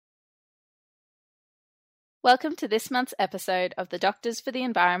Welcome to this month's episode of the Doctors for the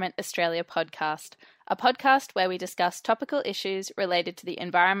Environment Australia podcast, a podcast where we discuss topical issues related to the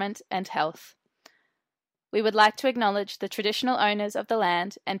environment and health. We would like to acknowledge the traditional owners of the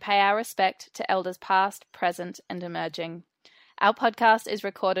land and pay our respect to elders past, present, and emerging. Our podcast is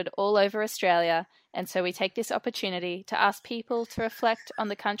recorded all over Australia, and so we take this opportunity to ask people to reflect on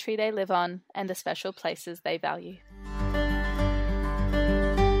the country they live on and the special places they value.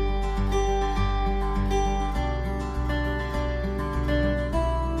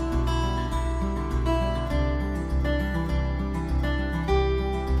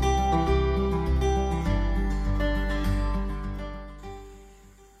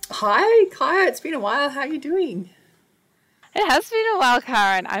 Hi, Kaya. It's been a while. How are you doing? It has been a while,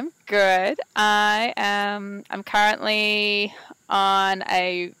 Karen. I'm good. I'm currently on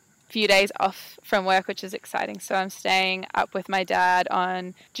a few days off from work, which is exciting. So I'm staying up with my dad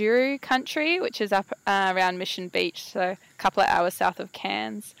on Juru country, which is up around Mission Beach, so a couple of hours south of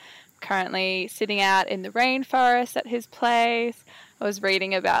Cairns. Currently sitting out in the rainforest at his place. I was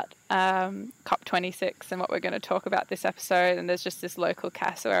reading about COP26 and what we're going to talk about this episode, and there's just this local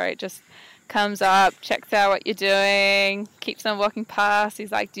cassowary. It just comes up, checks out what you're doing, keeps on walking past.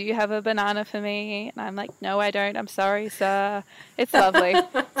 He's like, "Do you have a banana for me?" And I'm like, "No, I don't. I'm sorry, sir." It's lovely.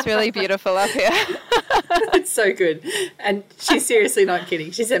 It's really beautiful up here. It's so good. And she's seriously not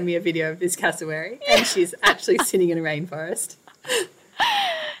kidding. She sent me a video of this cassowary, and she's actually sitting in a rainforest.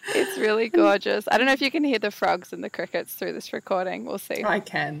 It's really gorgeous. I don't know if you can hear the frogs and the crickets through this recording. We'll see. I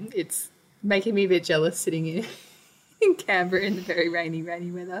can. It's making me a bit jealous sitting in Canberra in the very rainy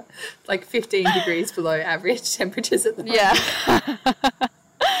weather. Like 15 degrees below average temperatures at the moment. Yeah.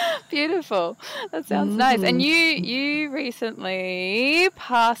 Beautiful. That sounds nice. And you recently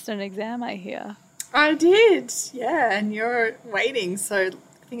passed an exam, I hear. I did. Yeah, and you're waiting, so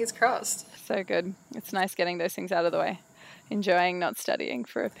fingers crossed. So good. It's nice getting those things out of the way. Enjoying not studying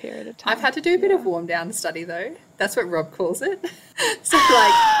for a period of time. I've had to do a bit of warm down study though. That's what Rob calls it. So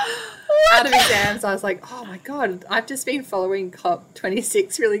like out of exams, I was like, oh my God, I've just been following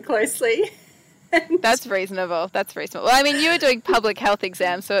COP26 really closely. That's reasonable. Well, I mean, you were doing public health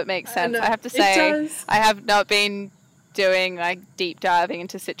exams, so it makes sense. I have to say, I have not been doing like deep diving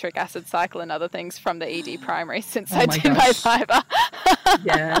into citric acid cycle and other things from the ED primary since I did my fibre.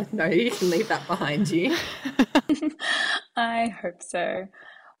 Yeah, no, you can leave that behind you. I hope so.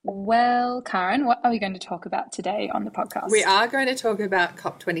 Well, Karen, what are we going to talk about today on the podcast? We are going to talk about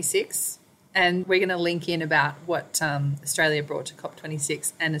COP26, and we're going to link in about what Australia brought to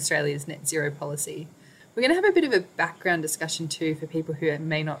COP26 and Australia's net zero policy. We're going to have a bit of a background discussion too for people who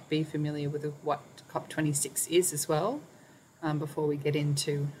may not be familiar with what COP26 is as well, before we get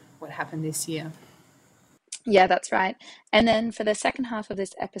into what happened this year. Yeah, that's right. And then for the second half of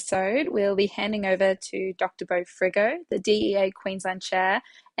this episode, we'll be handing over to Dr. Beau Frigo, the DEA Queensland Chair,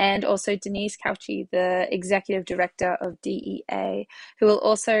 and also Denise Cauchi, the Executive Director of DEA, who will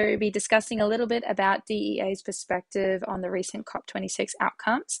also be discussing a little bit about DEA's perspective on the recent COP26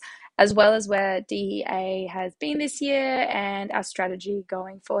 outcomes, as well as where DEA has been this year and our strategy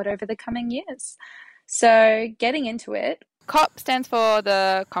going forward over the coming years. So getting into it, COP stands for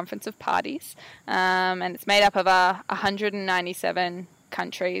the Conference of Parties, and it's made up of 197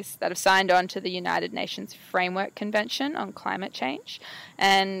 countries that have signed on to the United Nations Framework Convention on Climate Change.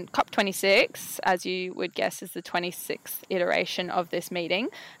 And COP26, as you would guess, is the 26th iteration of this meeting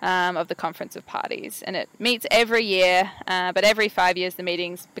of the Conference of Parties. And it meets every year, but every 5 years the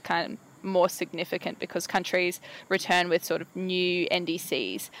meetings become more significant because countries return with sort of new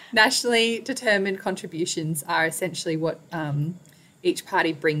NDCs. Nationally determined contributions are essentially what each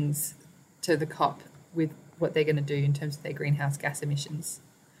party brings to the COP with what they're going to do in terms of their greenhouse gas emissions.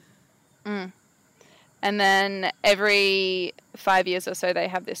 And then every 5 years or so they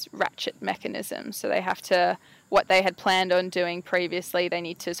have this ratchet mechanism. So they have to, what they had planned on doing previously, they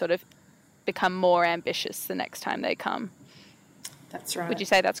need to sort of become more ambitious the next time they come. That's right. Would you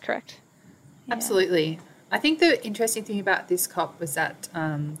say that's correct? Absolutely. I think the interesting thing about this COP was that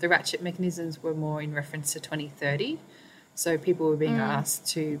the ratchet mechanisms were more in reference to 2030. So people were being asked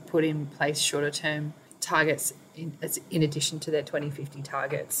to put in place shorter term targets in addition to their 2050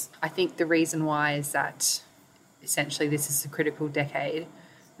 targets. I think the reason why is that essentially this is a critical decade.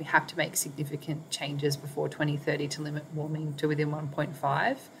 We have to make significant changes before 2030 to limit warming to within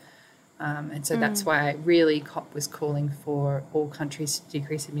 1.5. And so that's why really COP was calling for all countries to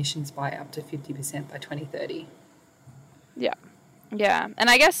decrease emissions by up to 50% by 2030. Yeah. And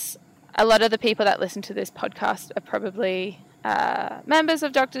I guess a lot of the people that listen to this podcast are probably members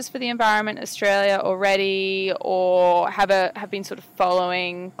of Doctors for the Environment Australia already, or have been sort of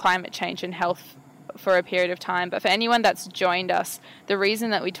following climate change and health for a period of time. But for anyone that's joined us, the reason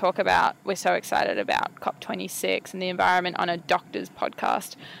that we're so excited about COP26 and the environment on a doctor's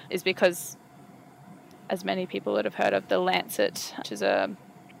podcast is because, as many people would have heard of, The Lancet, which is a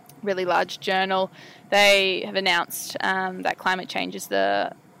really large journal, they have announced that climate change is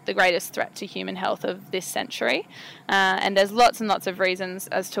the greatest threat to human health of this century. And there's lots and lots of reasons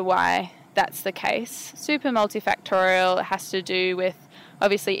as to why that's the case. Super multifactorial. It has to do with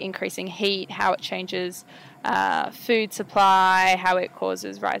obviously increasing heat, how it changes food supply, how it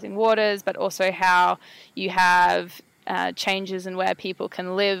causes rising waters, but also how you have changes in where people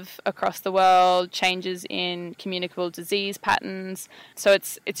can live across the world, changes in communicable disease patterns. So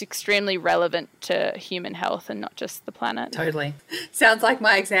it's extremely relevant to human health and not just the planet. Totally. Sounds like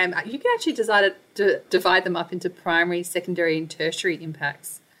my exam. You can actually divide them up into primary, secondary and tertiary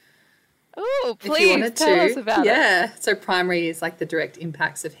impacts. Oh, please tell us about it. Yeah. So primary is like the direct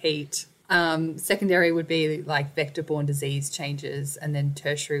impacts of heat. Secondary would be like vector-borne disease changes, and then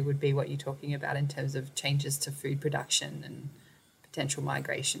tertiary would be what you're talking about in terms of changes to food production and potential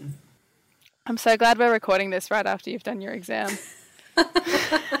migration. I'm so glad we're recording this right after you've done your exam.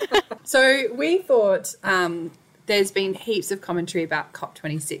 So we thought there's been heaps of commentary about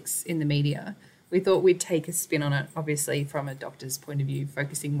COP26 in the media. We thought we'd take a spin on it, obviously from a doctor's point of view,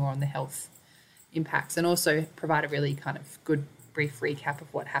 focusing more on the health impacts, and also provide a really kind of good brief recap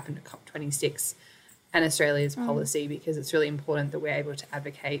of what happened at COP26 and Australia's policy, because it's really important that we're able to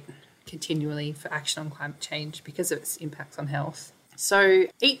advocate continually for action on climate change because of its impacts on health. So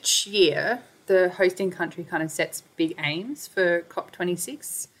each year, the hosting country kind of sets big aims for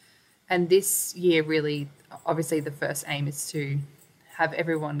COP26. And this year, really, obviously the first aim is to have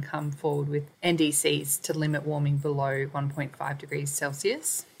everyone come forward with NDCs to limit warming below 1.5 degrees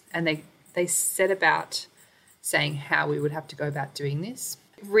Celsius. And they set about saying how we would have to go about doing this.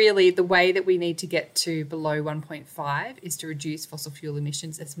 Really, the way that we need to get to below 1.5 is to reduce fossil fuel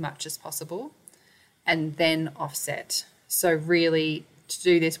emissions as much as possible and then offset. So really, to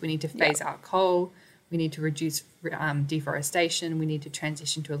do this, we need to phase out coal, we need to reduce deforestation, we need to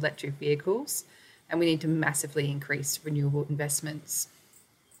transition to electric vehicles, and we need to massively increase renewable investments.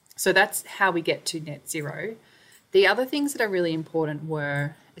 So that's how we get to net zero. The other things that are really important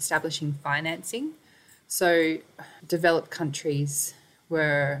were establishing financing. So developed countries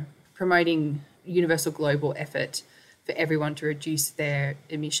were promoting universal global effort for everyone to reduce their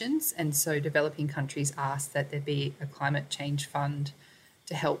emissions. And so developing countries asked that there be a climate change fund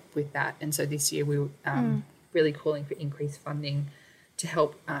to help with that. And so this year we were really calling for increased funding to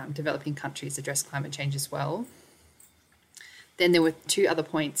help developing countries address climate change as well. Then there were two other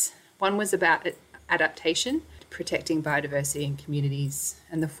points. One was about adaptation, protecting biodiversity and communities.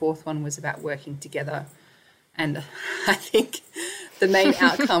 And the fourth one was about working together. And I think the main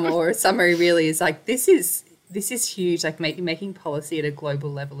outcome or summary really is like, this is huge. Like making policy at a global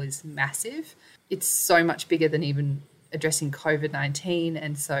level is massive. It's so much bigger than even addressing COVID-19.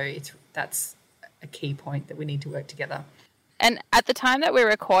 And so that's a key point that we need to work together. And at the time that we're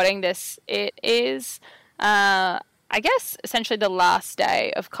recording this, it is, I guess, essentially the last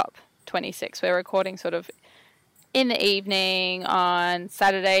day of COP26. We're recording sort of in the evening on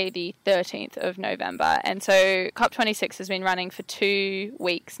Saturday, the 13th of November. And so COP26 has been running for 2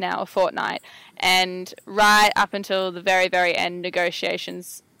 weeks now, a fortnight. And right up until the very, very end,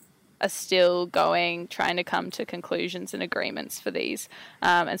 negotiations are still going, trying to come to conclusions and agreements for these.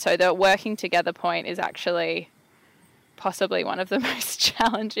 And so the working together point is actually possibly one of the most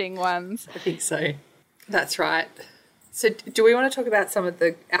challenging ones. I think so. That's right. So do we want to talk about some of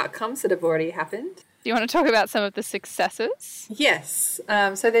the outcomes that have already happened? Do you want to talk about some of the successes? Yes.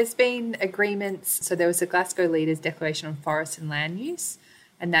 So there's been agreements. So there was a Glasgow Leaders Declaration on Forest and Land Use,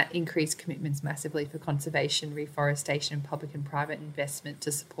 and that increased commitments massively for conservation, reforestation, and public and private investment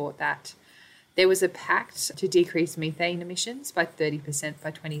to support that. There was a pact to decrease methane emissions by 30% by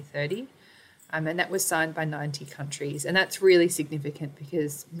 2030, and that was signed by 90 countries. And that's really significant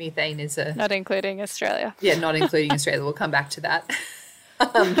because methane is Not including Australia. Yeah, not including Australia. We'll come back to that.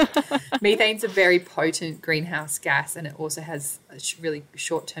 Methane's a very potent greenhouse gas, and it also has really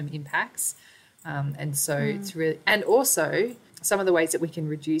short-term impacts. And so it's really, and also some of the ways that we can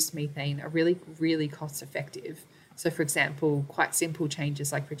reduce methane are really, really cost-effective. So, for example, quite simple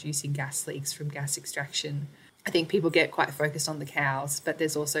changes like reducing gas leaks from gas extraction. I think people get quite focused on the cows, but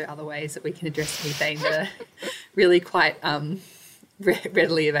there's also other ways that we can address methane that are really quite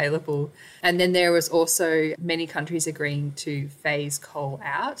readily available. And then there was also many countries agreeing to phase coal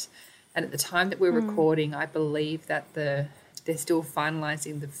out. And at the time that we're recording, I believe that they're still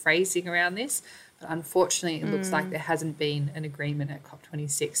finalising the phrasing around this. But unfortunately, it looks like there hasn't been an agreement at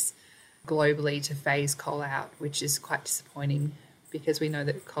COP26 globally to phase coal out, which is quite disappointing because we know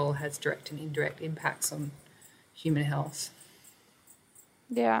that coal has direct and indirect impacts on human health.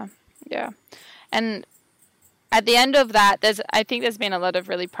 Yeah, yeah. And at the end of that, I think there's been a lot of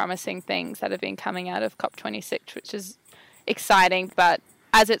really promising things that have been coming out of COP26, which is exciting. But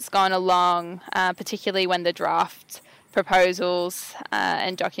as it's gone along, particularly when the draft proposals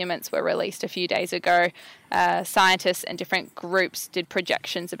and documents were released a few days ago, scientists and different groups did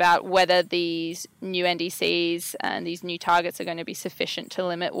projections about whether these new NDCs and these new targets are going to be sufficient to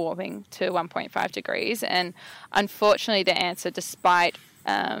limit warming to 1.5 degrees. And unfortunately, the answer, despite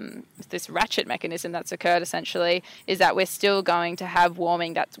this ratchet mechanism that's occurred essentially, is that we're still going to have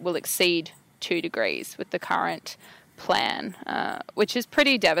warming that will exceed 2 degrees with the current plan, which is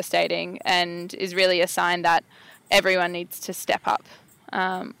pretty devastating and is really a sign that everyone needs to step up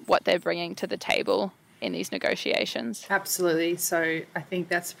what they're bringing to the table in these negotiations. Absolutely. So I think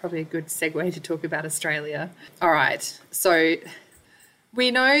that's probably a good segue to talk about Australia. All right. So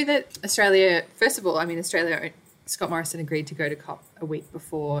we know that Australia, first of all, Scott Morrison agreed to go to COP a week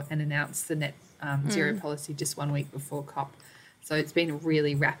before and announce the net zero policy just 1 week before COP. So it's been a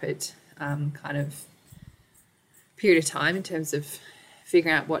really rapid kind of period of time in terms of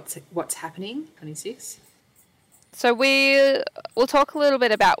figuring out what's happening. 26. So we'll talk a little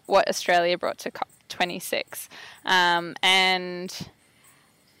bit about what Australia brought to COP26. And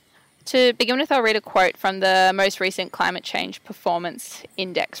to begin with, I'll read a quote from the most recent Climate Change Performance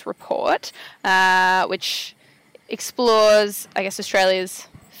Index report, which explores, I guess, Australia's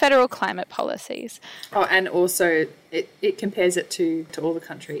federal climate policies. Oh, and also it compares it to all the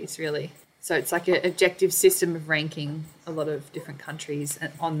countries, really. So it's like an objective system of ranking a lot of different countries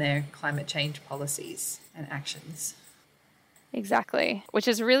on their climate change policies and actions. Exactly, which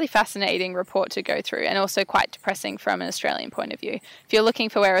is a really fascinating report to go through and also quite depressing from an Australian point of view. If you're looking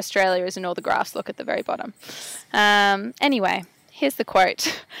for where Australia is in all the graphs, look at the very bottom. Anyway, here's the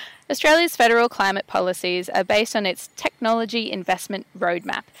quote. Australia's federal climate policies are based on its Technology Investment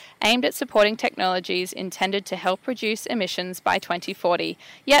Roadmap, aimed at supporting technologies intended to help reduce emissions by 2040,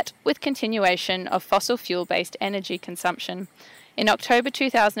 yet with continuation of fossil fuel-based energy consumption. In October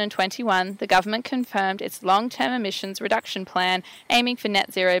 2021, the government confirmed its long-term emissions reduction plan, aiming for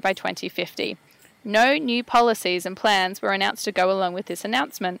net zero by 2050. No new policies and plans were announced to go along with this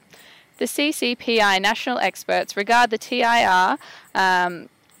announcement. The CCPI national experts regard the TIR,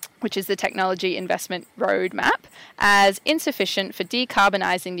 which is the Technology Investment Roadmap, as insufficient for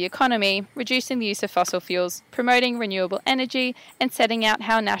decarbonising the economy, reducing the use of fossil fuels, promoting renewable energy, and setting out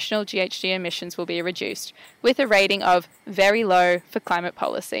how national GHG emissions will be reduced, with a rating of very low for climate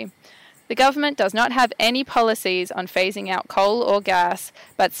policy. The government does not have any policies on phasing out coal or gas,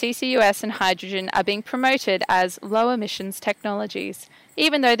 but CCUS and hydrogen are being promoted as low-emissions technologies.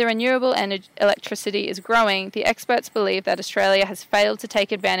 Even though the renewable electricity is growing, the experts believe that Australia has failed to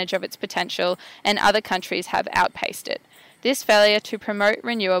take advantage of its potential and other countries have outpaced it. This failure to promote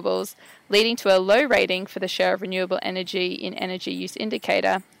renewables, leading to a low rating for the share of renewable energy in Energy Use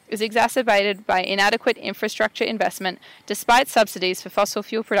Indicator, is exacerbated by inadequate infrastructure investment despite subsidies for fossil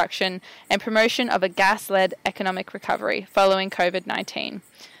fuel production and promotion of a gas-led economic recovery following COVID-19.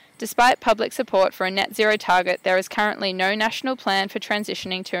 Despite public support for a net zero target, there is currently no national plan for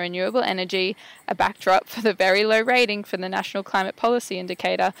transitioning to renewable energy, a backdrop for the very low rating for the National Climate Policy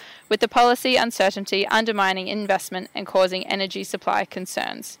Indicator, with the policy uncertainty undermining investment and causing energy supply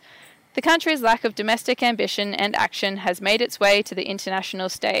concerns. The country's lack of domestic ambition and action has made its way to the international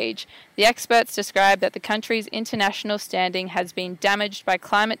stage. The experts describe that the country's international standing has been damaged by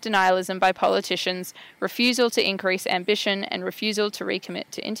climate denialism by politicians, refusal to increase ambition, and refusal to recommit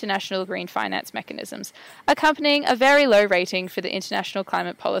to international green finance mechanisms, accompanying a very low rating for the International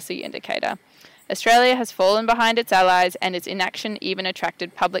Climate Policy Indicator. Australia has fallen behind its allies, and its inaction even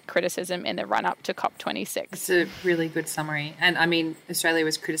attracted public criticism in the run-up to COP26. It's a really good summary. And, I mean, Australia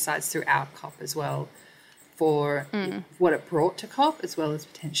was criticised throughout COP as well for what it brought to COP, as well as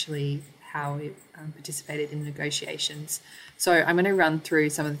potentially how it participated in negotiations. So I'm going to run through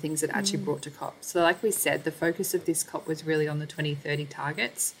some of the things that actually brought to COP. So like we said, the focus of this COP was really on the 2030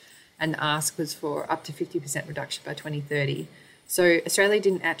 targets, and the ask was for up to 50% reduction by 2030. So Australia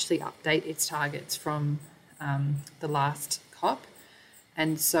didn't actually update its targets from the last COP.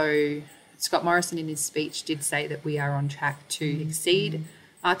 And so Scott Morrison in his speech did say that we are on track to exceed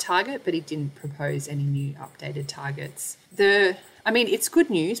our target, but he didn't propose any new updated targets. It's good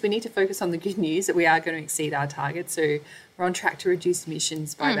news. We need to focus on the good news that we are going to exceed our target. So we're on track to reduce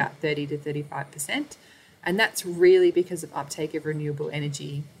emissions by about 30 to 35%. And that's really because of uptake of renewable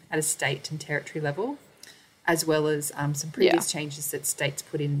energy at a state and territory level, as well as some previous changes that states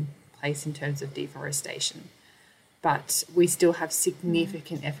put in place in terms of deforestation. But we still have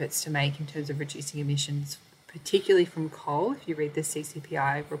significant efforts to make in terms of reducing emissions, particularly from coal. If you read the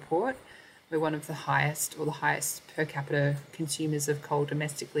CCPI report, we're one of the highest per capita consumers of coal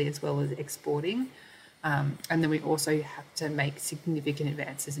domestically as well as exporting. And then we also have to make significant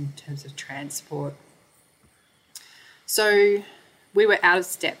advances in terms of transport. So we were out of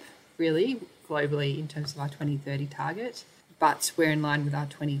step, really, globally in terms of our 2030 target, but we're in line with our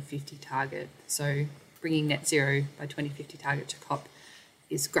 2050 target. So bringing net zero by 2050 target to COP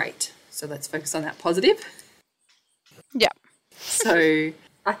is great. So let's focus on that positive. Yeah. So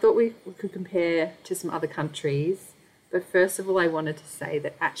I thought we could compare to some other countries. But first of all, I wanted to say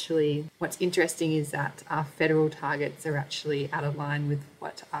that actually what's interesting is that our federal targets are actually out of line with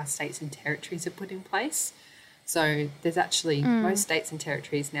what our states and territories have put in place. So there's actually most states and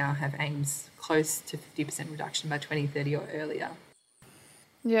territories now have aims close to 50% reduction by 2030 or earlier,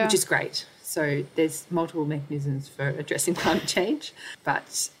 which is great. So there's multiple mechanisms for addressing climate change,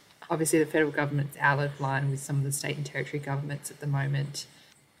 but obviously the federal government's out of line with some of the state and territory governments at the moment.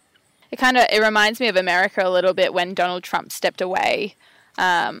 It reminds me of America a little bit when Donald Trump stepped away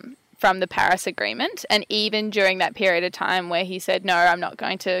from the Paris Agreement. And even during that period of time where he said, no, I'm not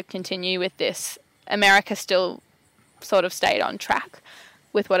going to continue with this, America still sort of stayed on track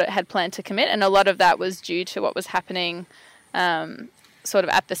with what it had planned to commit. And a lot of that was due to what was happening sort of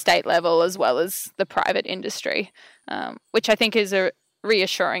at the state level as well as the private industry, which I think is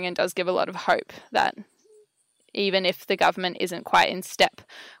reassuring and does give a lot of hope that even if the government isn't quite in step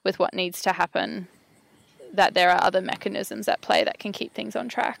with what needs to happen, that there are other mechanisms at play that can keep things on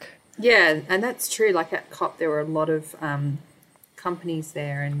track. Yeah, and that's true. Like at COP, there were a lot of companies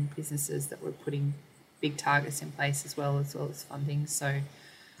there and businesses that were putting big targets in place as well as funding. So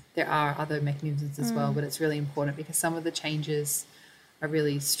there are other mechanisms as well, but it's really important because some of the changes are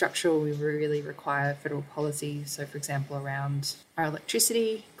really structural. We really require federal policy. So, for example, around our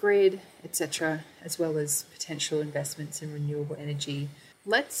electricity grid, etc., as well as potential investments in renewable energy.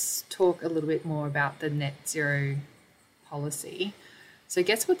 Let's talk a little bit more about the net zero policy. So I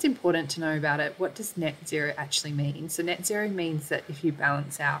guess what's important to know about it, what does net zero actually mean? So net zero means that if you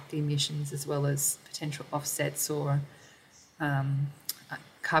balance out the emissions as well as potential offsets or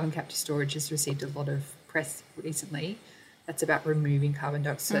carbon capture storage has received a lot of press recently. That's about removing carbon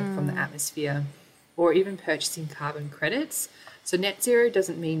dioxide from the atmosphere or even purchasing carbon credits. So net zero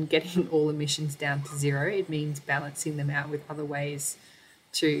doesn't mean getting all emissions down to zero. It means balancing them out with other ways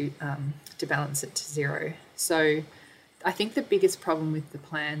to balance it to zero. So I think the biggest problem with the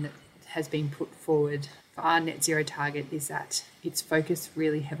plan that has been put forward for our net zero target is that it's focused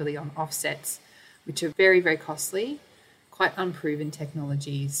really heavily on offsets, which are very, very costly, quite unproven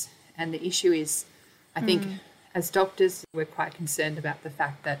technologies. And the issue is, I think, as doctors, we're quite concerned about the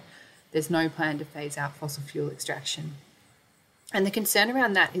fact that there's no plan to phase out fossil fuel extraction. And the concern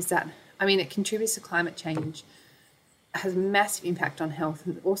around that is that, it contributes to climate change, has a massive impact on health.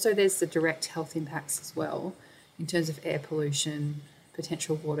 And also there's the direct health impacts as well in terms of air pollution,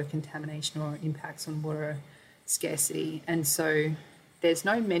 potential water contamination or impacts on water scarcity. And so there's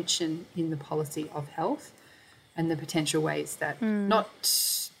no mention in the policy of health and the potential ways that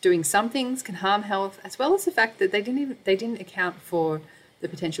not doing some things can harm health, as well as the fact that they didn't account for the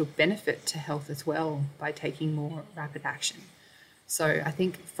potential benefit to health as well by taking more rapid action. So I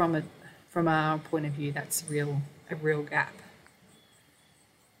think from our point of view, that's a real gap.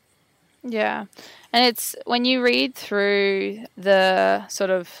 Yeah, and it's when you read through the sort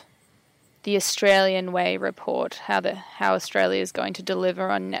of the Australian Way report, how Australia is going to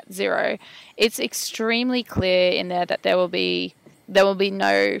deliver on net zero, it's extremely clear in there that there will be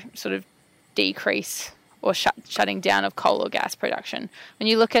no sort of decrease or shutting down of coal or gas production. When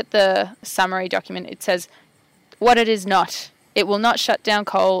you look at the summary document, it says what it is not. It will not shut down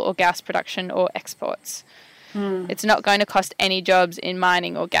coal or gas production or exports. It's not going to cost any jobs in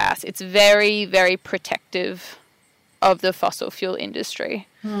mining or gas. It's very, very protective of the fossil fuel industry.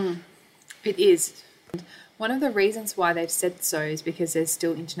 It is. One of the reasons why they've said so is because there's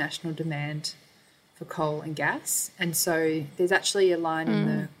still international demand for coal and gas. And so there's actually a line in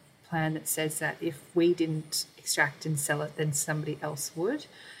the plan that says that if we didn't extract and sell it, then somebody else would.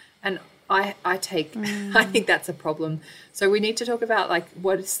 And I think that's a problem. So we need to talk about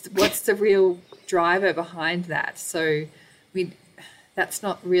what's the real driver behind that. So that's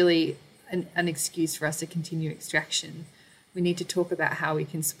not really an excuse for us to continue extraction. We need to talk about how we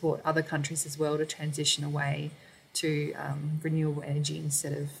can support other countries as well to transition away to renewable energy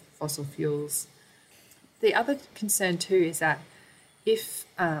instead of fossil fuels. The other concern too is that if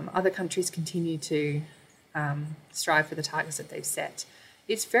other countries continue to strive for the targets that they've set,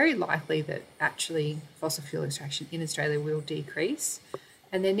 it's very likely that actually fossil fuel extraction in Australia will decrease.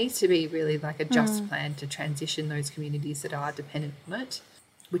 And there needs to be really like a just plan to transition those communities that are dependent on it,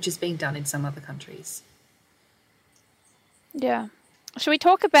 which is being done in some other countries. Yeah. Should we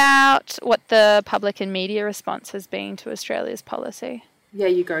talk about what the public and media response has been to Australia's policy? Yeah,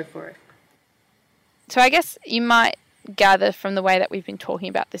 you go for it. So I guess you might gather from the way that we've been talking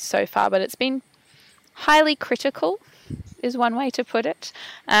about this so far, but it's been highly critical, is one way to put it,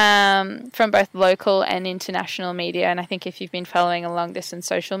 from both local and international media. And I think if you've been following along this in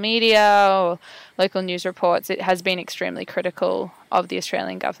social media or local news reports, it has been extremely critical of the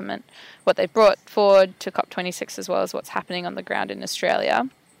Australian government, what they've brought forward to COP26 as well as what's happening on the ground in Australia.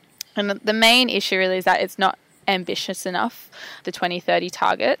 And the main issue really is that it's not ambitious enough, the 2030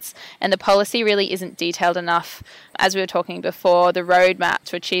 targets, and the policy really isn't detailed enough. As we were talking before, the roadmap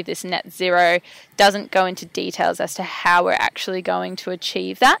to achieve this net zero doesn't go into details as to how we're actually going to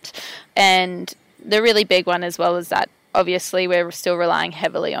achieve that. And the really big one as well is that obviously we're still relying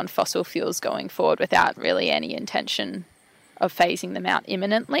heavily on fossil fuels going forward without really any intention of phasing them out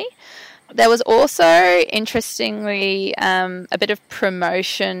imminently. There was also, interestingly, a bit of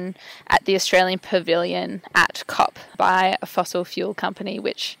promotion at the Australian Pavilion at COP by a fossil fuel company,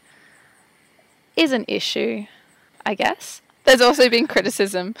 which is an issue, I guess. There's also been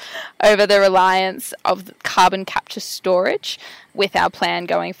criticism over the reliance of carbon capture storage with our plan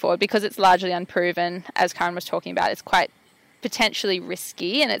going forward because it's largely unproven. As Karen was talking about, it's quite potentially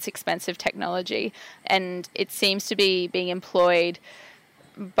risky and it's expensive technology, and it seems to be being employed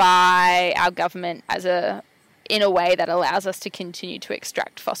by our government in a way that allows us to continue to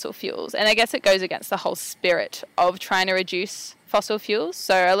extract fossil fuels. And I guess it goes against the whole spirit of trying to reduce fossil fuels.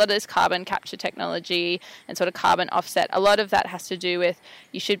 So a lot of this carbon capture technology and sort of carbon offset, a lot of that has to do with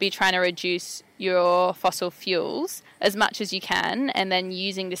you should be trying to reduce your fossil fuels as much as you can and then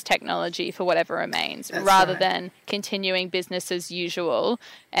using this technology for whatever remains. That's rather than continuing business as usual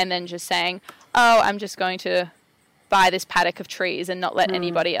and then just saying, oh, I'm just going to buy this paddock of trees and not let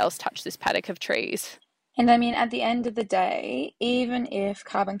anybody else touch this paddock of trees. And I mean, at the end of the day, even if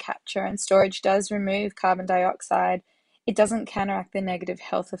carbon capture and storage does remove carbon dioxide, it doesn't counteract the negative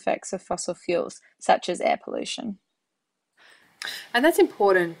health effects of fossil fuels, such as air pollution. And that's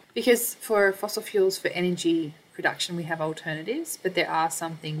important because for fossil fuels, for energy production, we have alternatives, but there are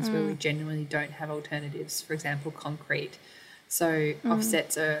some things where we genuinely don't have alternatives. For example, concrete. So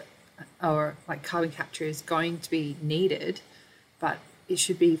offsets or like carbon capture is going to be needed, but it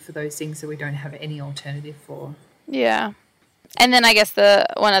should be for those things that we don't have any alternative for. Yeah. And then I guess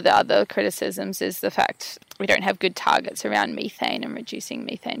one of the other criticisms is the fact we don't have good targets around methane and reducing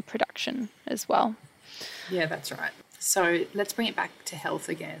methane production as well. Yeah, that's right. So let's bring it back to health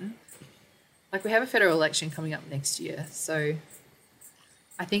again. Like, we have a federal election coming up next year, so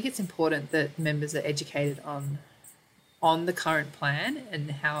I think it's important that members are educated on the current plan and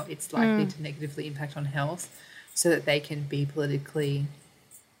how it's likely to negatively impact on health so that they can be politically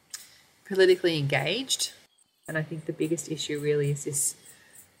engaged. And I think the biggest issue really is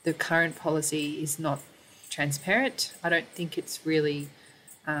the current policy is not transparent. I don't think it's really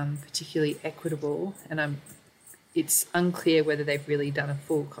particularly equitable, and it's unclear whether they've really done a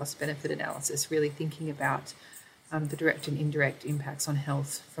full cost-benefit analysis, really thinking about the direct and indirect impacts on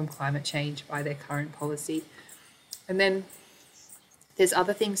health from climate change by their current policy. And then there's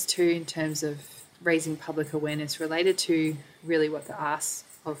other things too in terms of raising public awareness related to really what the asks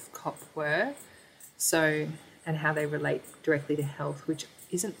of COP were, and how they relate directly to health, which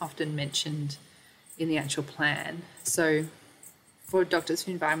isn't often mentioned in the actual plan. So for Doctors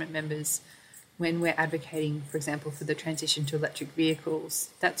for Environment members, when we're advocating, for example, for the transition to electric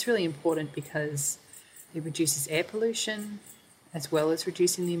vehicles, that's really important because it reduces air pollution as well as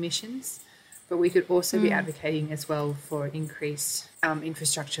reducing the emissions. But we could also be advocating as well for increased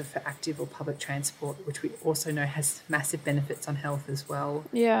infrastructure for active or public transport, which we also know has massive benefits on health as well.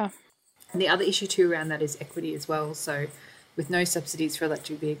 Yeah. And the other issue too around that is equity as well. So with no subsidies for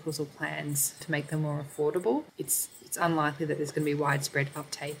electric vehicles or plans to make them more affordable, it's unlikely that there's going to be widespread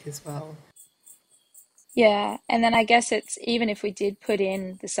uptake as well. Yeah, and then I guess it's, even if we did put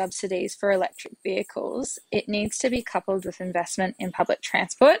in the subsidies for electric vehicles, it needs to be coupled with investment in public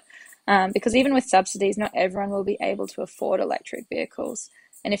transport, because even with subsidies, not everyone will be able to afford electric vehicles.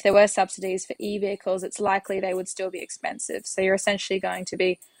 And if there were subsidies for e-vehicles, it's likely they would still be expensive. So you're essentially going to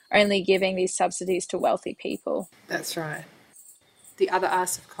be only giving these subsidies to wealthy people. That's right. The other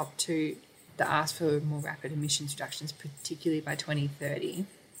ask of COP2, the ask for more rapid emissions reductions, particularly by 2030.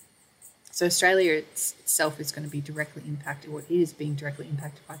 So Australia itself is going to be directly impacted, or it is being directly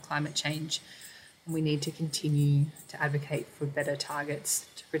impacted by climate change. We need to continue to advocate for better targets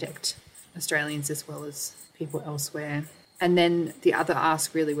to protect Australians as well as people elsewhere. And then the other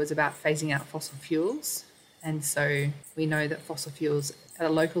ask really was about phasing out fossil fuels. And so we know that fossil fuels at a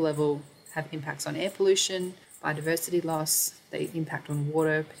local level have impacts on air pollution, biodiversity loss, they impact on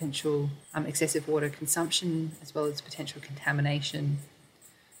water, potential excessive water consumption, as well as potential contamination.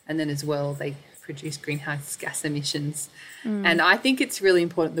 And then as well, they produce greenhouse gas emissions. And I think it's really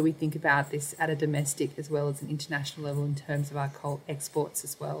important that we think about this at a domestic as well as an international level in terms of our coal exports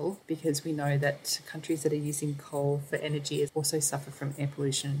as well, because we know that countries that are using coal for energy also suffer from air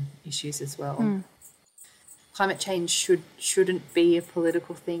pollution issues as well. Climate change shouldn't be a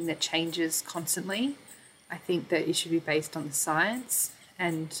political thing that changes constantly. I think that it should be based on the science,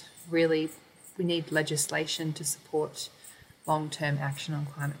 and really we need legislation to support long-term action on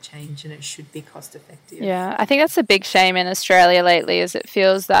climate change, and it should be cost effective. Yeah, I think that's a big shame in Australia lately, is it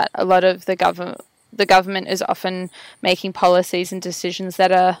feels that a lot of the government is often making policies and decisions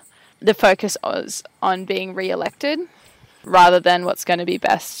that are the focus is on being re-elected rather than what's going to be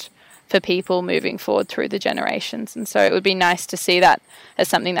best for people moving forward through the generations. And so it would be nice to see that as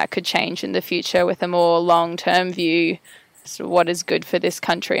something that could change in the future with a more long-term view, so what is good for this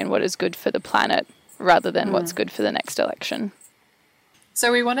country and what is good for the planet, rather than what's good for the next election.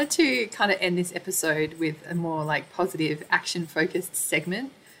 So we wanted to kind of end this episode with a more like positive action-focused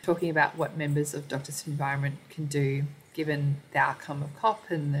segment, talking about what members of Doctors for Environment can do given the outcome of COP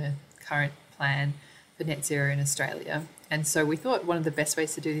and the current plan for net zero in Australia. And so we thought one of the best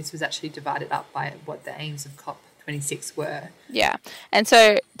ways to do this was actually divide it up by what the aims of COP26 were. Yeah. And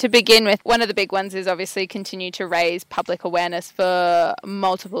so to begin with, one of the big ones is obviously continue to raise public awareness for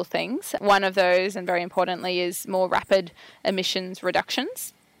multiple things. One of those, and very importantly, is more rapid emissions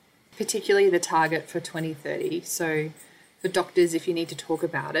reductions. Particularly the target for 2030. So for doctors, if you need to talk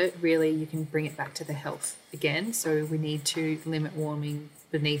about it, really you can bring it back to the health again. So we need to limit warming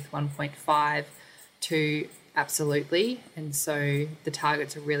beneath 1.5 to absolutely. And so the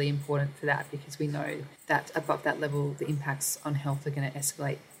targets are really important for that, because we know that above that level, the impacts on health are going to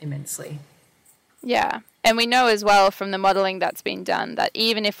escalate immensely. Yeah. And we know as well from the modelling that's been done that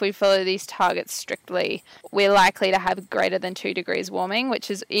even if we follow these targets strictly, we're likely to have greater than 2 degrees warming, which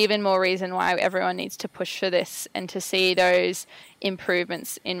is even more reason why everyone needs to push for this and to see those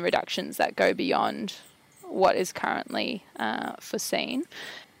improvements in reductions that go beyond what is currently foreseen.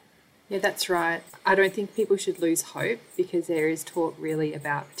 Yeah, that's right. I don't think people should lose hope, because there is talk really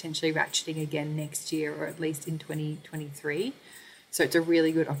about potentially ratcheting again next year, or at least in 2023. So it's a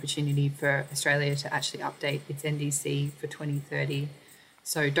really good opportunity for Australia to actually update its NDC for 2030.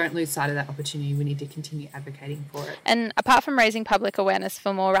 So don't lose sight of that opportunity. We need to continue advocating for it. And apart from raising public awareness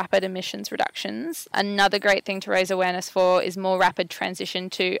for more rapid emissions reductions, another great thing to raise awareness for is more rapid transition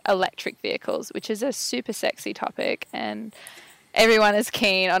to electric vehicles, which is a super sexy topic, and everyone is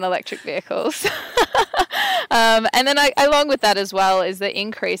keen on electric vehicles. And then along with that as well is the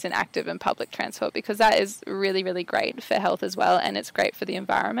increase in active and public transport, because that is really, really great for health as well, and it's great for the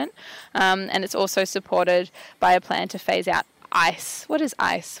environment. And it's also supported by a plan to phase out ICE. What is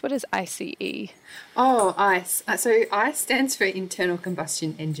ICE? What is ICE? Oh, ICE. So ICE stands for internal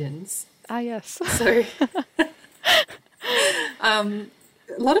combustion engines. Ah, yes. So a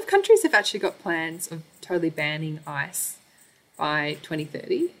lot of countries have actually got plans of totally banning ICE by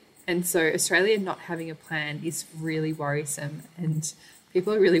 2030. And so Australia not having a plan is really worrisome, and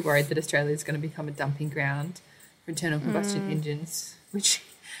people are really worried that Australia is going to become a dumping ground for internal combustion engines, which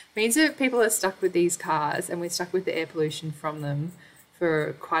means that people are stuck with these cars, and we're stuck with the air pollution from them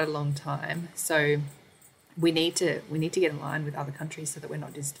for quite a long time. So we need to get in line with other countries so that we're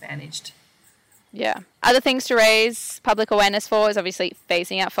not disadvantaged. Yeah. Other things to raise public awareness for is obviously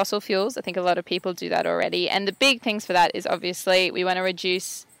phasing out fossil fuels. I think a lot of people do that already. And the big things for that is obviously we want to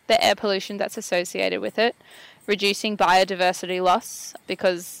reduce the air pollution that's associated with it, reducing biodiversity loss,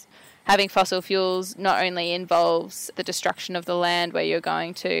 because having fossil fuels not only involves the destruction of the land where you're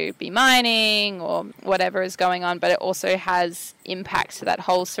going to be mining or whatever is going on, but it also has impacts to that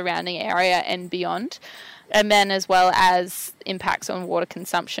whole surrounding area and beyond. And then as well as impacts on water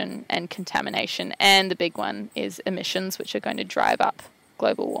consumption and contamination. And the big one is emissions, which are going to drive up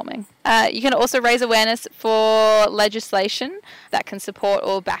global warming. You can also raise awareness for legislation that can support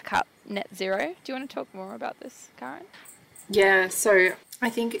or back up net zero. Do you want to talk more about this, Karen? Yeah, so I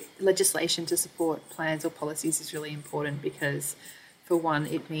think legislation to support plans or policies is really important, because for one,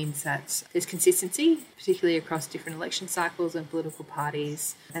 it means that there's consistency, particularly across different election cycles and political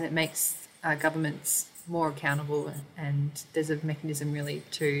parties, and it makes governments more accountable, and there's a mechanism really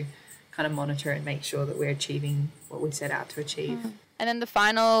to kind of monitor and make sure that we're achieving what we set out to achieve. And then the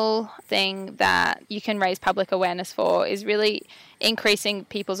final thing that you can raise public awareness for is really increasing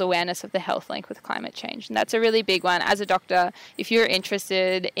people's awareness of the health link with climate change. And that's a really big one. As a doctor, if you're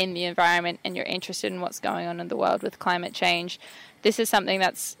interested in the environment and you're interested in what's going on in the world with climate change, this is something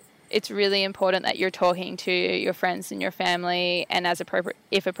it's really important that you're talking to your friends and your family and,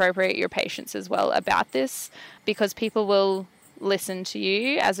 if appropriate, your patients as well about this, because people will listen to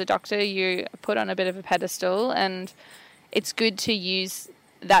you. As a doctor, you put on a bit of a pedestal, and it's good to use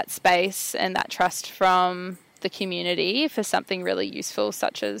that space and that trust from the community for something really useful,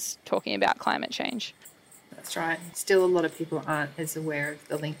 such as talking about climate change. That's right. Still, a lot of people aren't as aware of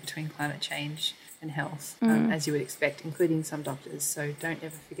the link between climate change and health, as you would expect, including some doctors. So don't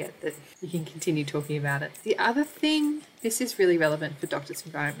ever forget that you can continue talking about it. The other thing, this is really relevant for Doctors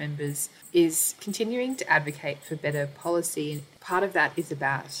Environment members, is continuing to advocate for better policy. And part of that is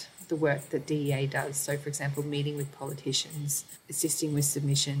about the work that DEA does. So, for example, meeting with politicians, assisting with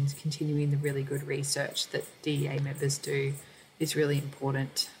submissions, continuing the really good research that DEA members do is really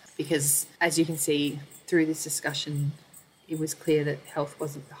important, because as you can see through this discussion, it was clear that health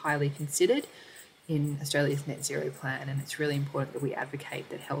wasn't highly considered in Australia's net zero plan, and it's really important that we advocate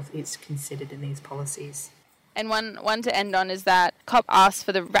that health is considered in these policies. And one to end on is that COP asked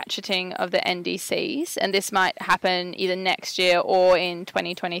for the ratcheting of the NDCs, and this might happen either next year or in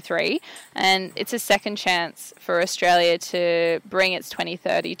 2023. And it's a second chance for Australia to bring its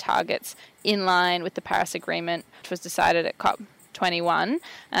 2030 targets in line with the Paris Agreement, which was decided at COP 21,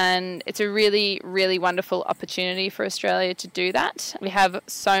 and it's a really, really wonderful opportunity for Australia to do that. We have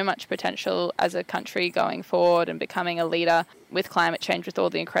so much potential as a country going forward and becoming a leader with climate change, with all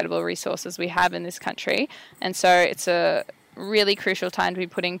the incredible resources we have in this country. And so it's a really crucial time to be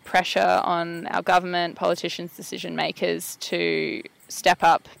putting pressure on our government, politicians, decision makers to step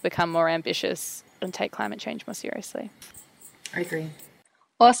up, become more ambitious, and take climate change more seriously. I agree.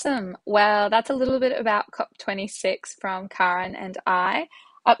 Awesome. Well, that's a little bit about COP26 from Karen and I.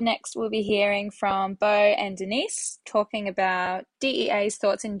 Up next, we'll be hearing from Bo and Denise talking about DEA's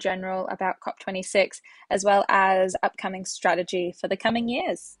thoughts in general about COP26, as well as upcoming strategy for the coming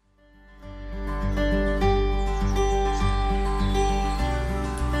years.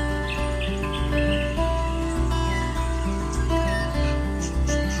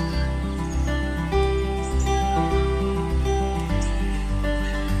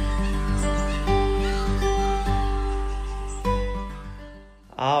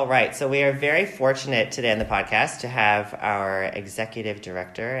 All right, so we are very fortunate today on the podcast to have our executive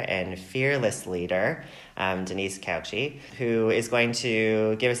director and fearless leader, Denise Cauchi, who is going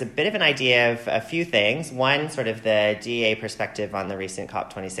to give us a bit of an idea of a few things. One, sort of the DEA perspective on the recent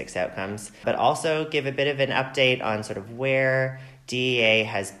COP26 outcomes, but also give a bit of an update on sort of where DEA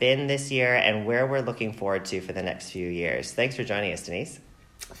has been this year and where we're looking forward to for the next few years. Thanks for joining us, Denise.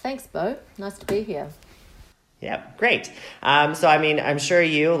 Thanks, Bo. Nice to be here. Yeah, great. So, I mean, I'm sure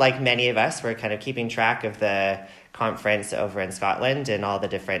you, like many of us, were kind of keeping track of the conference over in Scotland and all the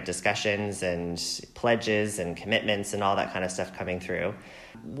different discussions and pledges and commitments and all that kind of stuff coming through.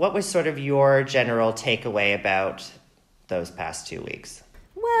 What was sort of your general takeaway about those past 2 weeks?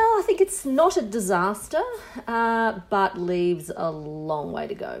 Well, I think it's not a disaster, but leaves a long way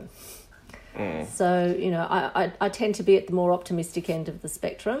to go. So, you know, I tend to be at the more optimistic end of the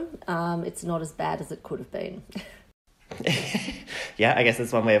spectrum. It's not as bad as it could have been. Yeah, I guess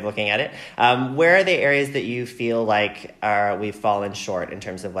that's one way of looking at it. Where are the areas that you feel like we've fallen short in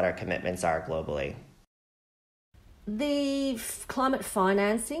terms of what our commitments are globally? The climate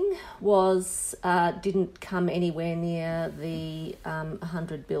financing didn't come anywhere near the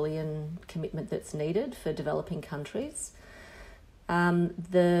 100 billion commitment that's needed for developing countries.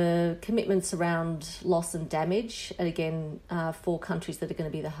 The commitments around loss and damage, and again, for countries that are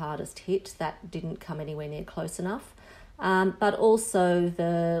going to be the hardest hit, that didn't come anywhere near close enough. But also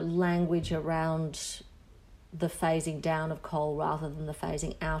the language around the phasing down of coal rather than the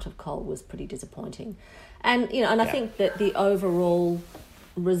phasing out of coal was pretty disappointing. And, you know, I think that the overall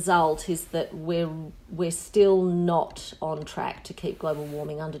result is that we're still not on track to keep global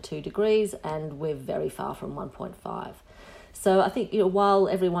warming under 2 degrees, and we're very far from 1.5. So I think, you know, while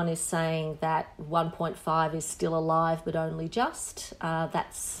everyone is saying that 1.5 is still alive but only just, I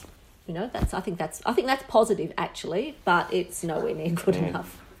think that's positive actually, but it's nowhere near good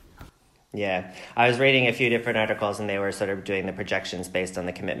enough. Yeah, I was reading a few different articles and they were sort of doing the projections based on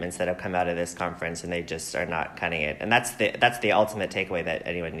the commitments that have come out of this conference, and they just are not cutting it. And that's the ultimate takeaway that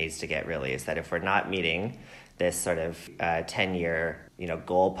anyone needs to get, really, is that if we're not meeting this sort of 10-year,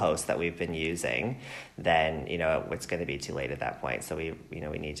 goalpost that we've been using, then, it's going to be too late at that point. So we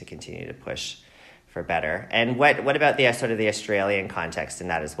need to continue to push for better. And what about the sort of the Australian context in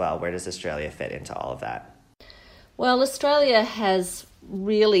that as well? Where does Australia fit into all of that? Well, Australia has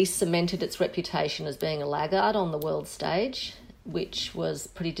really cemented its reputation as being a laggard on the world stage, which was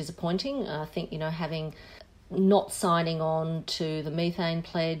pretty disappointing. I think, having not signing on to the methane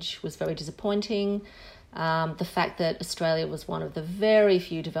pledge was very disappointing. The fact that Australia was one of the very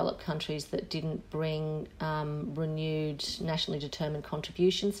few developed countries that didn't bring renewed nationally determined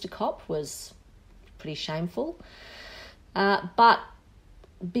contributions to COP was pretty shameful. But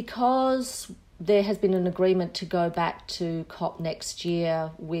because there has been an agreement to go back to COP next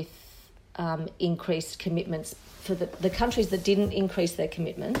year with increased commitments for the countries that didn't increase their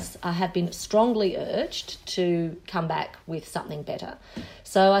commitments have been strongly urged to come back with something better.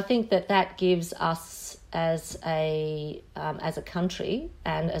 So I think that gives us as a country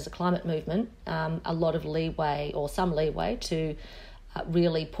and as a climate movement a lot of leeway, or some leeway, to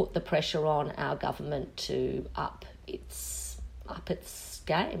really put the pressure on our government to up its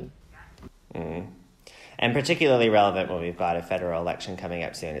game. Mm. And particularly relevant when we've got a federal election coming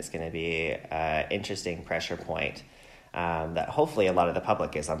up soon. It's going to be an interesting pressure point that hopefully a lot of the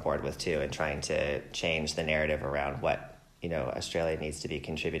public is on board with too, and trying to change the narrative around what Australia needs to be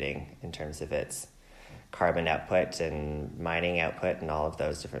contributing in terms of its carbon output and mining output and all of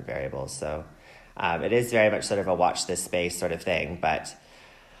those different variables. So it is very much sort of a watch this space sort of thing. But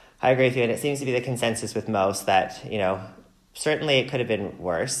I agree with you, and it seems to be the consensus with most that certainly it could have been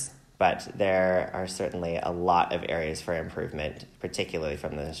worse. But there are certainly a lot of areas for improvement, particularly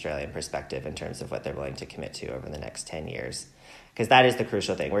from the Australian perspective, in terms of what they're willing to commit to over the next 10 years. Because that is the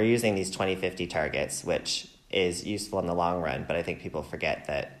crucial thing. We're using these 2050 targets, which is useful in the long run, but I think people forget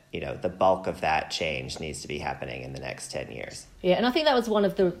that, the bulk of that change needs to be happening in the next 10 years. Yeah, and I think that was one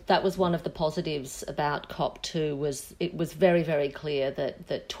of the positives about COP2 was it was very, very clear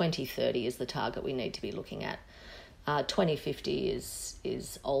that 2030 is the target we need to be looking at. 2050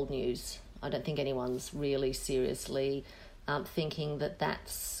 is old news. I don't think anyone's really seriously thinking that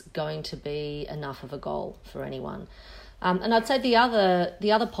that's going to be enough of a goal for anyone. And I'd say the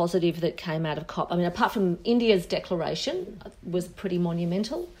other positive that came out of COP, apart from India's declaration, was pretty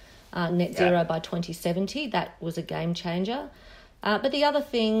monumental. Net zero by 2070, that was a game changer. But the other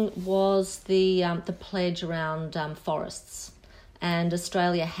thing was the pledge around forests, and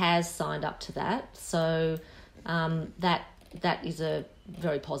Australia has signed up to that. So that is a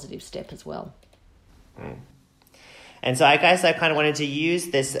very positive step as well. Mm. And so I guess I kind of wanted to use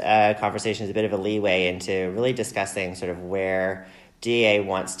this conversation as a bit of a leeway into really discussing sort of where DEA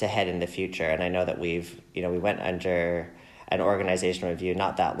wants to head in the future. And I know that we went under an organizational review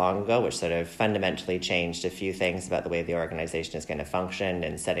not that long ago, which sort of fundamentally changed a few things about the way the organization is going to function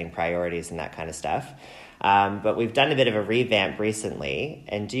and setting priorities and that kind of stuff. But we've done a bit of a revamp recently.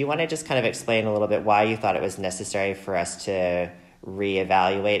 And do you want to just kind of explain a little bit why you thought it was necessary for us to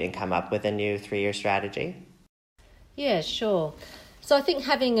reevaluate and come up with a new 3-year strategy? Yeah, sure. So I think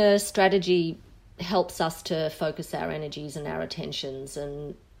having a strategy helps us to focus our energies and our attentions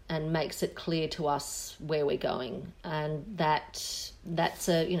and makes it clear to us where we're going. And that's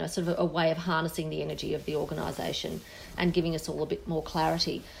a sort of a way of harnessing the energy of the organisation and giving us all a bit more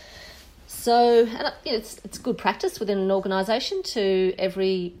clarity. So it's good practice within an organisation to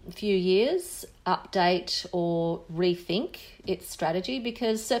every few years update or rethink its strategy,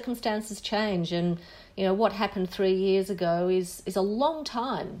 because circumstances change, and what happened 3 years ago is a long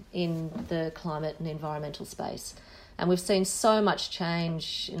time in the climate and environmental space. And we've seen so much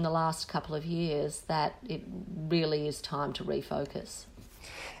change in the last couple of years that it really is time to refocus.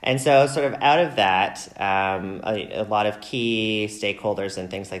 And so sort of out of that, a lot of key stakeholders and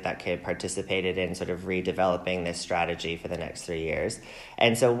things like that participated in sort of redeveloping this strategy for the next 3 years.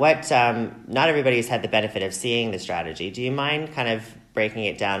 And so not everybody's had the benefit of seeing the strategy. Do you mind kind of breaking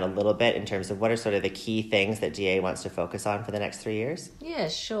it down a little bit in terms of what are sort of the key things that DA wants to focus on for the next 3 years? Yeah,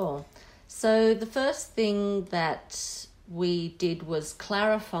 sure. So the first thing that we did was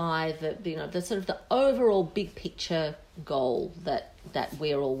clarify the sort of the overall big picture goal that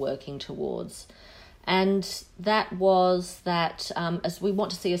we're all working towards. And that was that as we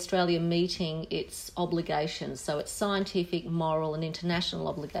want to see Australia meeting its obligations, so its scientific, moral and international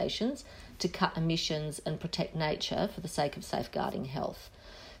obligations to cut emissions and protect nature for the sake of safeguarding health.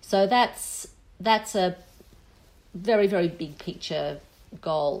 So that's a very, very big picture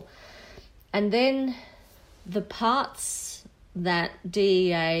goal. And then the parts that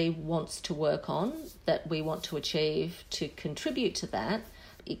DEA wants to work on, that we want to achieve to contribute to that,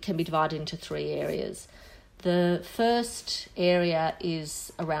 it can be divided into 3 areas. The first area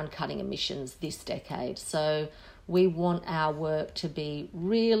is around cutting emissions this decade. So we want our work to be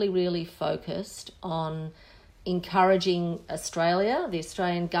really, really focused on encouraging Australia, the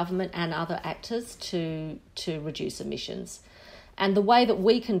Australian government and other actors to reduce emissions. And the way that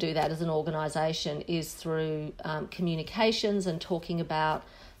we can do that as an organisation is through communications and talking about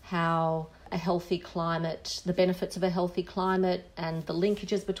how a healthy climate, the benefits of a healthy climate and the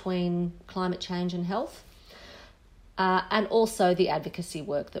linkages between climate change and health, and also the advocacy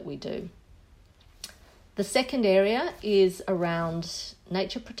work that we do. The second area is around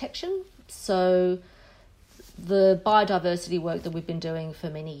nature protection. So the biodiversity work that we've been doing for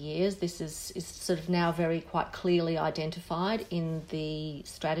many years, this is sort of now very quite clearly identified in the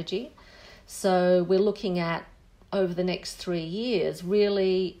strategy. So we're looking at, over the next 3 years,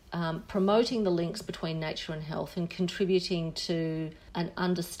 really promoting the links between nature and health and contributing to an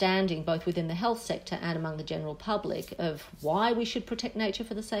understanding both within the health sector and among the general public of why we should protect nature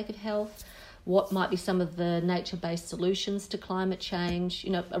for the sake of health, what might be some of the nature-based solutions to climate change,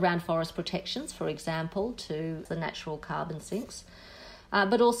 around forest protections, for example, to the natural carbon sinks,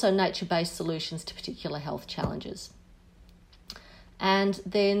 but also nature-based solutions to particular health challenges. And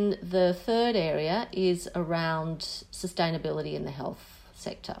then the third area is around sustainability in the health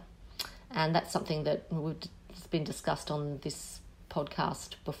sector. And that's something that has been discussed on this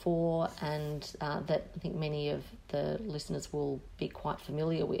podcast before, and that I think many of the listeners will be quite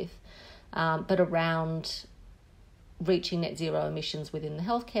familiar with. But around reaching net zero emissions within the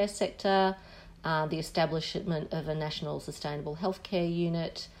healthcare sector, the establishment of a national sustainable healthcare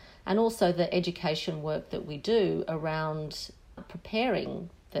unit, and also the education work that we do around preparing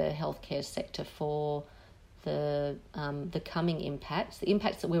the healthcare sector for the coming impacts, the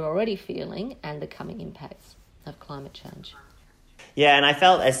impacts that we're already feeling and the coming impacts of climate change. Yeah, and I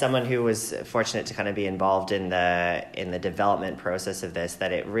felt, as someone who was fortunate to kind of be involved in the development process of this,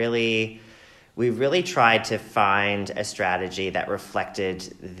 that we really tried to find a strategy that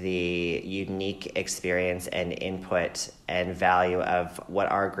reflected the unique experience and input and value of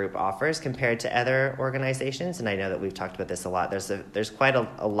what our group offers compared to other organizations. And I know that we've talked about this a lot. There's quite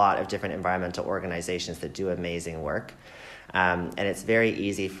a lot of different environmental organizations that do amazing work. And it's very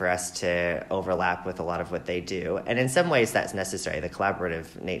easy for us to overlap with a lot of what they do. And in some ways that's necessary. The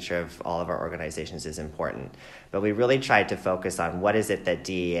collaborative nature of all of our organizations is important. But we really tried to focus on what is it that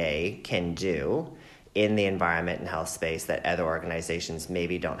DEA can do in the environment and health space that other organizations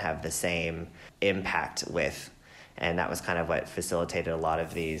maybe don't have the same impact with. And that was kind of what facilitated a lot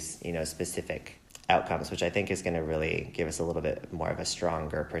of these, specific outcomes, which I think is going to really give us a little bit more of a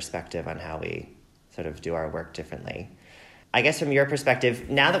stronger perspective on how we sort of do our work differently. I guess from your perspective,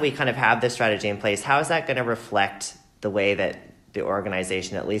 now that we kind of have this strategy in place, how is that going to reflect the way that the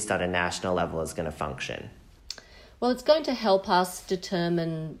organization, at least on a national level, is going to function? Well, it's going to help us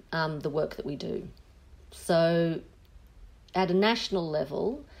determine the work that we do. So at a national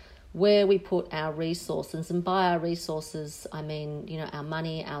level, where we put our resources, and by our resources, I mean, our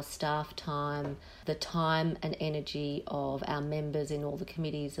money, our staff time, the time and energy of our members in all the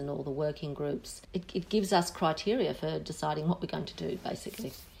committees and all the working groups, it gives us criteria for deciding what we're going to do,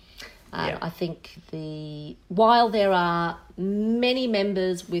 basically. Yeah. I think while there are many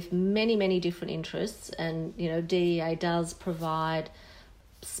members with many, many different interests, and, DEA does provide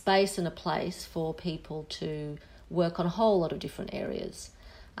space and a place for people to work on a whole lot of different areas.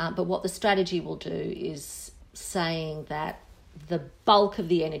 But what the strategy will do is saying that the bulk of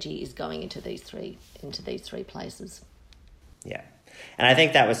the energy is going into these three places. Yeah. And I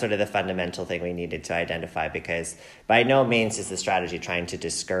think that was sort of the fundamental thing we needed to identify, because by no means is the strategy trying to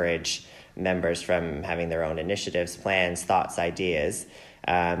discourage members from having their own initiatives, plans, thoughts, ideas,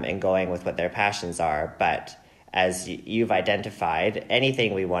 and going with what their passions are. But as you've identified,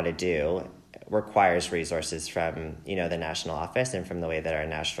 anything we want to do requires resources from, the national office and from the way that our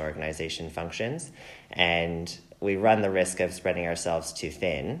national organization functions. And we run the risk of spreading ourselves too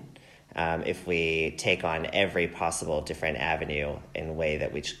thin if we take on every possible different avenue in a way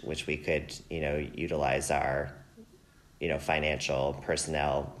that which we could, utilize our, financial,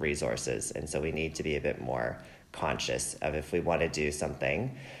 personnel resources. And so we need to be a bit more conscious of, if we want to do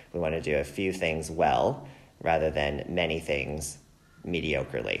something, we want to do a few things well rather than many things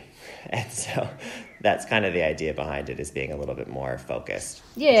mediocrely. And so that's kind of the idea behind it, is being a little bit more focused.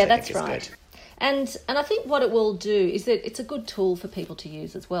 Yeah, that's right. Good. And I think what it will do is that it's a good tool for people to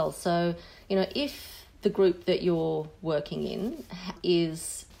use as well. So, if the group that you're working in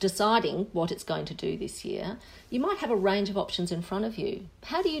is deciding what it's going to do this year, you might have a range of options in front of you.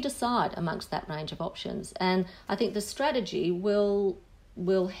 How do you decide amongst that range of options? And I think the strategy will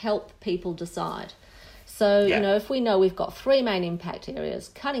help people decide. So, if we know we've got 3 main impact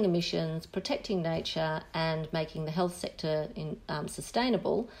areas, cutting emissions, protecting nature, and making the health sector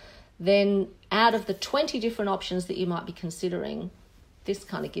sustainable, then out of the 20 different options that you might be considering, this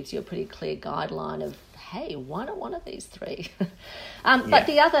kind of gives you a pretty clear guideline of, hey, why not one of these 3? But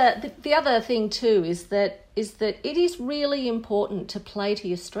the other thing too is that it is really important to play to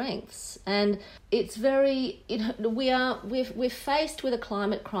your strengths, and it's very we're faced with a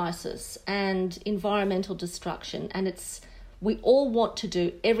climate crisis and environmental destruction, and we all want to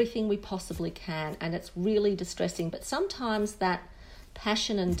do everything we possibly can, and it's really distressing. But sometimes that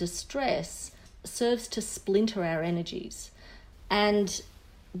passion and distress serves to splinter our energies. And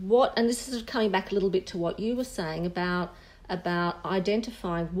this is coming back a little bit to what you were saying about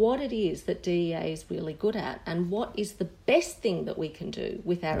identifying what it is that DEA is really good at and what is the best thing that we can do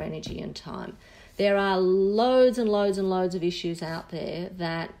with our energy and time. There are loads and loads and loads of issues out there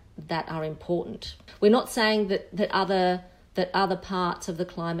that are important. We're not saying that other parts of the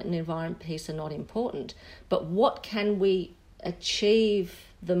climate and environment piece are not important, but what can we achieve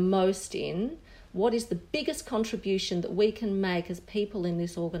the most in? What is the biggest contribution that we can make as people in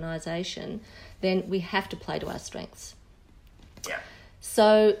this organisation? Then we have to play to our strengths. Yeah.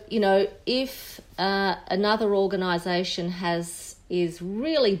 So, if another organisation is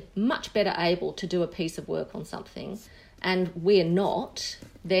really much better able to do a piece of work on something and we're not,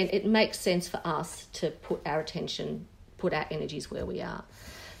 then it makes sense for us to put our energies where we are.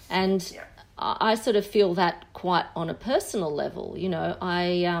 And I sort of feel that quite on a personal level.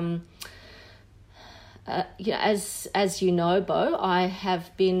 As you know, Bo, I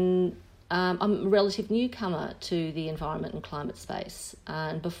have been, I'm a relative newcomer to the environment and climate space.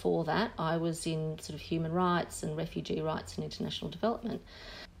 And before that, I was in sort of human rights and refugee rights and international development.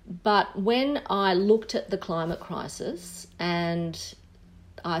 But when I looked at the climate crisis and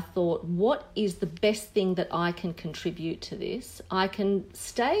I thought, what is the best thing that I can contribute to this? I can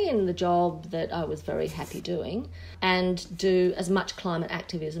stay in the job that I was very happy doing and do as much climate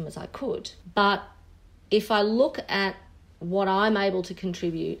activism as I could. But if I look at what I'm able to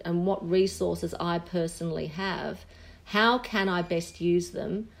contribute and what resources I personally have, how can I best use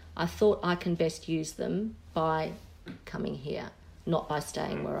them? I thought I can best use them by coming here, not by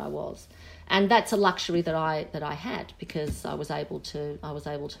staying where I was. And that's a luxury that I had because I was able to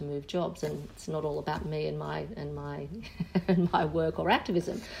move jobs, and it's not all about me and my and my work or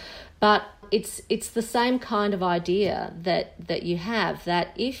activism. But it's the same kind of idea that you have,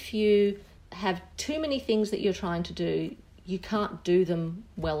 that if you have too many things that you're trying to do, you can't do them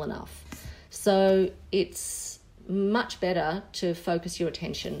well enough. So it's much better to focus your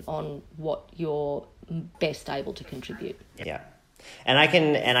attention on what you're best able to contribute. Yeah. And I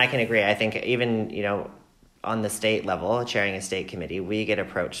can agree. I think even, on the state level, chairing a state committee, we get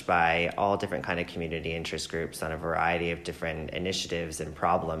approached by all different kind of community interest groups on a variety of different initiatives and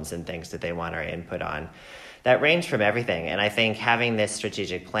problems and things that they want our input on. That range from everything. And I think having this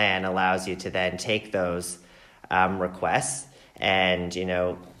strategic plan allows you to then take those requests and,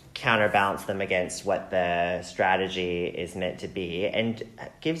 counterbalance them against what the strategy is meant to be, and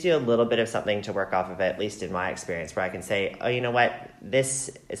gives you a little bit of something to work off of, at least in my experience, where I can say, oh, you know what,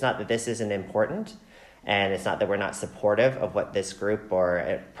 it's not that this isn't important, and it's not that we're not supportive of what this group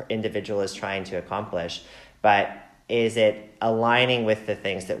or individual is trying to accomplish, but is it aligning with the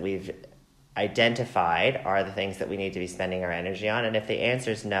things that we've identified are the things that we need to be spending our energy on? And if the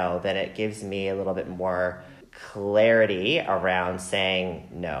answer is no, then it gives me a little bit more clarity around saying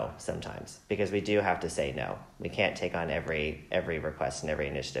no sometimes, because we do have to say no. We can't take on every request and every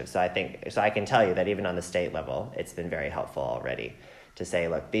initiative. So I can tell you that even on the state level, it's been very helpful already to say,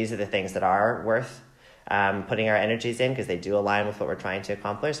 look, these are the things that are worth putting our energies in because they do align with what we're trying to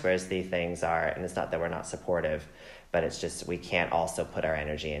accomplish, whereas the things are, and it's not that we're not supportive, but it's just we can't also put our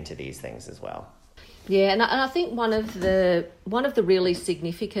energy into these things as well. Yeah, and I think one of the really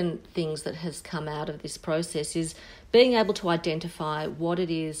significant things that has come out of this process is being able to identify where it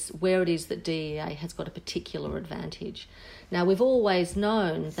is that DEA has got a particular advantage. Now, we've always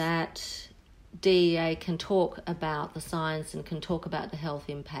known that DEA can talk about the science and can talk about the health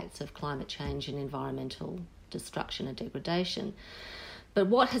impacts of climate change and environmental destruction and degradation. But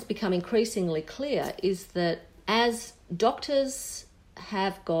what has become increasingly clear is that as doctors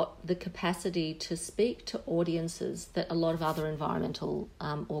have got the capacity to speak to audiences that a lot of other environmental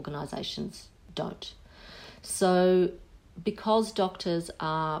organisations don't. So because doctors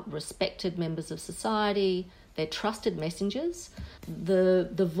are respected members of society, they're trusted messengers,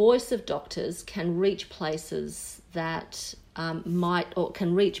 the voice of doctors can reach places that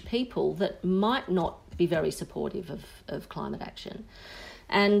can reach people that might not be very supportive of climate action.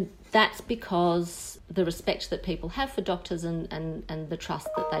 And that's because the respect that people have for doctors and the trust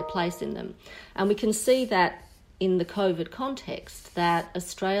that they place in them. And we can see that in the COVID context, that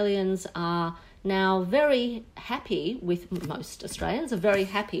Australians are now very happy with, most Australians are very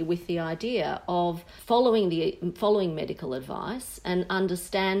happy with the idea of following medical advice and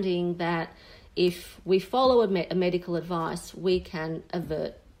understanding that if we follow a medical advice, we can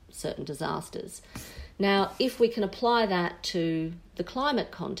avert certain disasters. Now, if we can apply that to the climate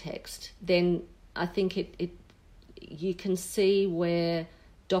context, then I think you can see where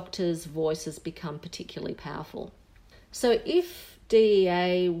doctors' voices become particularly powerful. So if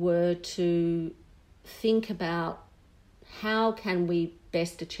DEA were to think about how can we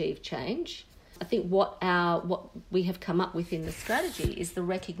best achieve change, I think what we have come up with in the strategy is the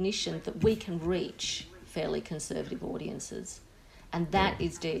recognition that we can reach fairly conservative audiences. And that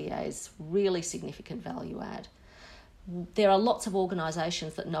is DEA's really significant value add. There are lots of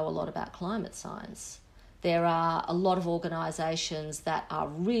organisations that know a lot about climate science. There are a lot of organisations that are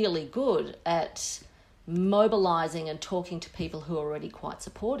really good at mobilising and talking to people who are already quite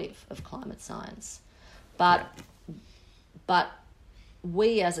supportive of climate science. But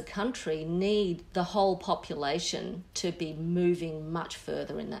we as a country need the whole population to be moving much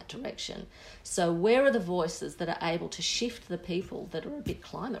further in that direction. So where are the voices that are able to shift the people that are a bit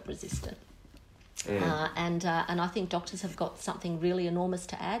climate resistant? And I think doctors have got something really enormous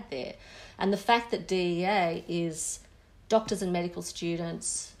to add there. And the fact that DEA is doctors and medical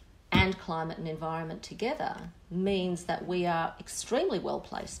students and climate and environment together means that we are extremely well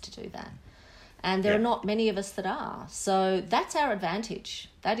placed to do that. And there are not many of us that are. So that's our advantage.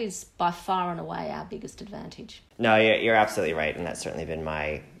 That is by far and away our biggest advantage. No, you're absolutely right. And that's certainly been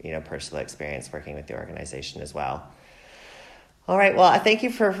my, personal experience working with the organization as well. All right. Well, thank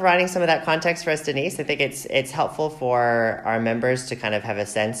you for providing some of that context for us, Denise. I think it's helpful for our members to kind of have a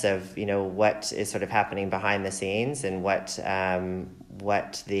sense of, what is sort of happening behind the scenes and what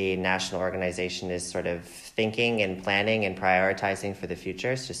the national organization is sort of thinking and planning and prioritizing for the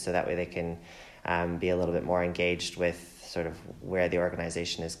future, just so that way they can be a little bit more engaged with sort of where the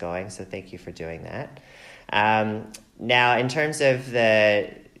organization is going. So thank you for doing that. Now, in terms of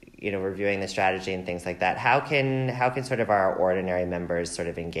the reviewing the strategy and things like that, how can sort of our ordinary members sort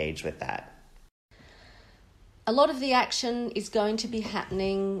of engage with that? A lot of the action is going to be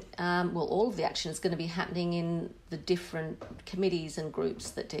happening, all of the action is going to be happening in the different committees and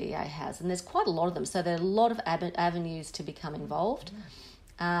groups that DEA has. And there's quite a lot of them. So there are a lot of avenues to become involved.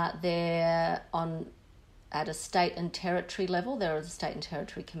 They're at a state and territory level. There are the state and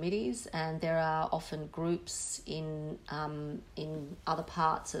territory committees, and there are often groups in other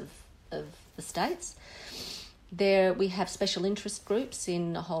parts of the states. There we have special interest groups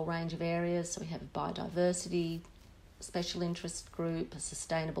in a whole range of areas. So we have a biodiversity special interest group, a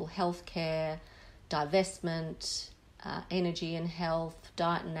sustainable healthcare, divestment, energy and health,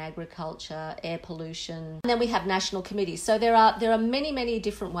 diet and agriculture, air pollution. And then we have national committees. So there are many, many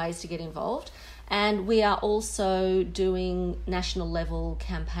different ways to get involved. And we are also doing national level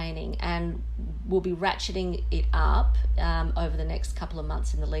campaigning, and we'll be ratcheting it up over the next couple of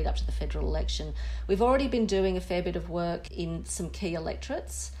months in the lead up to the federal election. We've already been doing a fair bit of work in some key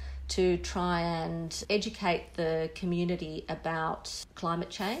electorates to try and educate the community about climate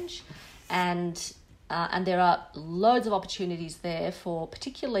change, and there are loads of opportunities there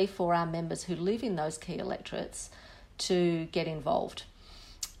particularly for our members who live in those key electorates to get involved.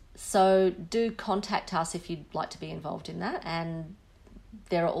 So do contact us if you'd like to be involved in that. And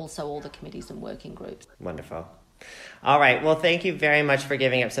there are also all the committees and working groups. Wonderful. All right. Well, thank you very much for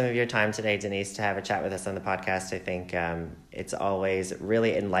giving up some of your time today, Denise, to have a chat with us on the podcast. I think it's always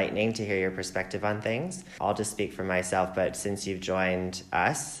really enlightening to hear your perspective on things. I'll just speak for myself, but since you've joined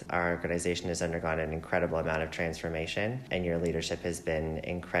us, our organization has undergone an incredible amount of transformation, and your leadership has been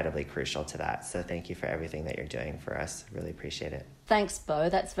incredibly crucial to that. So thank you for everything that you're doing for us. Really appreciate it. Thanks, Bo.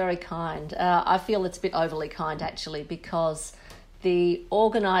 That's very kind. I feel it's a bit overly kind, actually, because the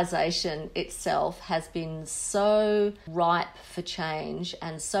organisation itself has been so ripe for change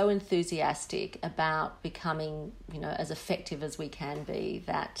and so enthusiastic about becoming, as effective as we can be,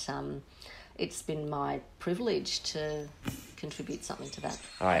 that it's been my privilege to contribute something to that.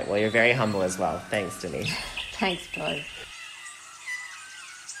 All right. Well, you're very humble as well. Thanks, Denise. Thanks, Bo.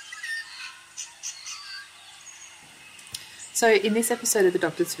 So in this episode of the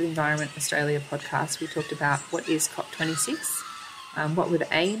Doctors for the Environment Australia podcast, we talked about what is COP26, what were the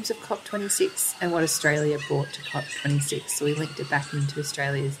aims of COP26, and what Australia brought to COP26. So we linked it back into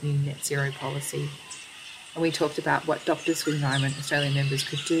Australia's new net zero policy. And we talked about what Doctors for the Environment Australia members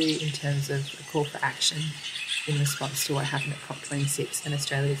could do in terms of a call for action in response to what happened at COP26 and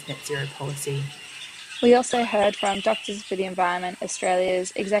Australia's net zero policy. We also heard from Doctors for the Environment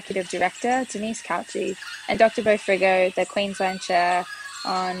Australia's Executive Director, Denise Cauchi, and Dr. Beau Frigo, the Queensland Chair,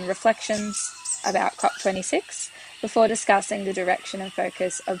 on reflections about COP26 before discussing the direction and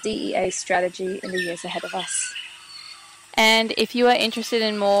focus of DEA's strategy in the years ahead of us. And if you are interested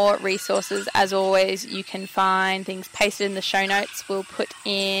in more resources, as always, you can find things pasted in the show notes. We'll put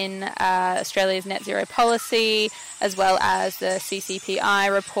in Australia's net zero policy, as well as the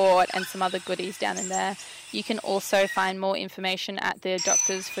CCPI report and some other goodies down in there. You can also find more information at the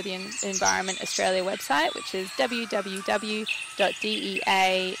Doctors for the Environment Australia website, which is www.dea.org.au.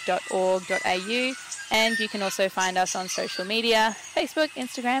 And you can also find us on social media, Facebook,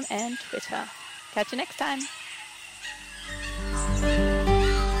 Instagram and Twitter. Catch you next time.